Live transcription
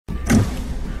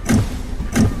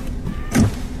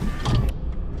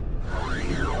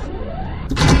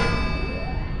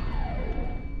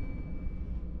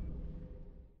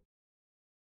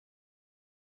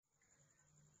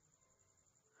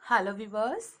Hello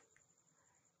viewers,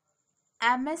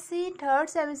 M.Sc Third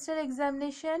Semester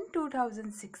Examination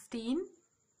 2016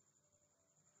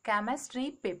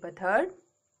 Chemistry Paper 3rd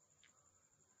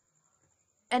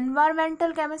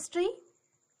Environmental Chemistry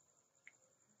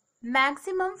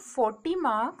Maximum 40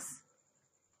 marks.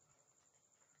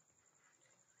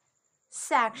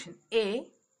 Section A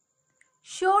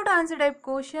Short answer type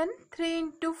question 3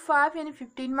 into 5 and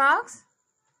 15 marks.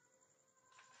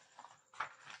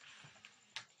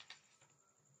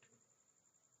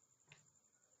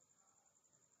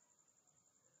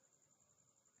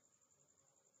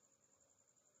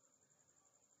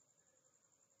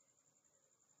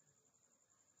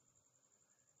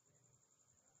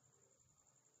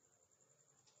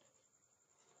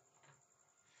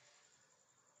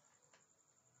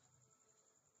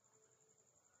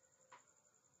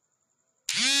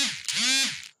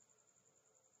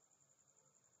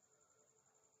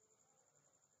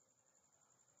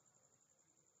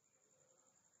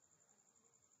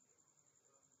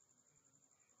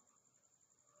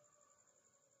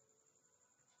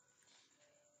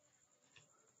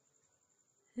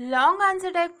 Long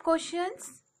answer type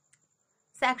questions.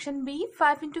 Section B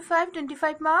 5 into 5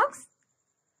 25 marks.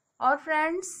 और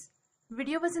friends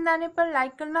video पसंद आने पर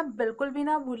like करना बिल्कुल भी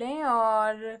ना भूलें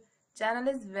और channel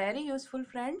is very useful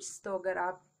friends. तो अगर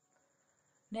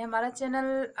आपने हमारा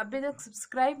चैनल अभी तक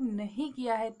सब्सक्राइब नहीं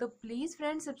किया है तो please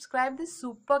friends subscribe this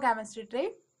super chemistry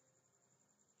trick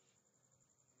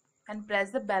and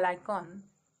press the bell icon.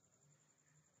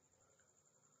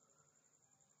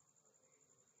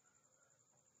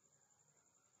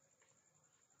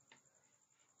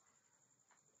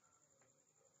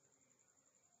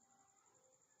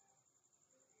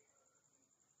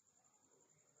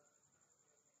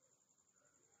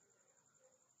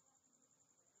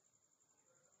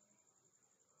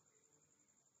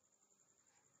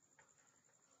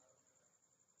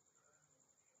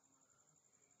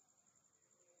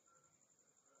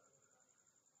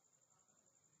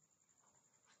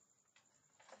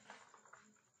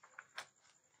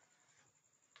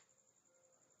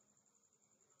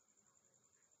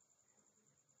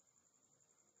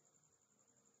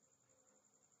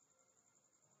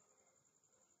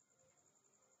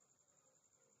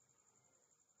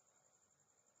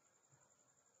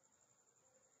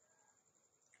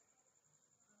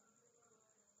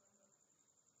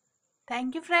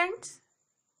 Thank you friends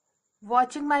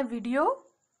watching my video.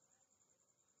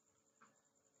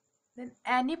 Then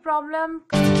any problem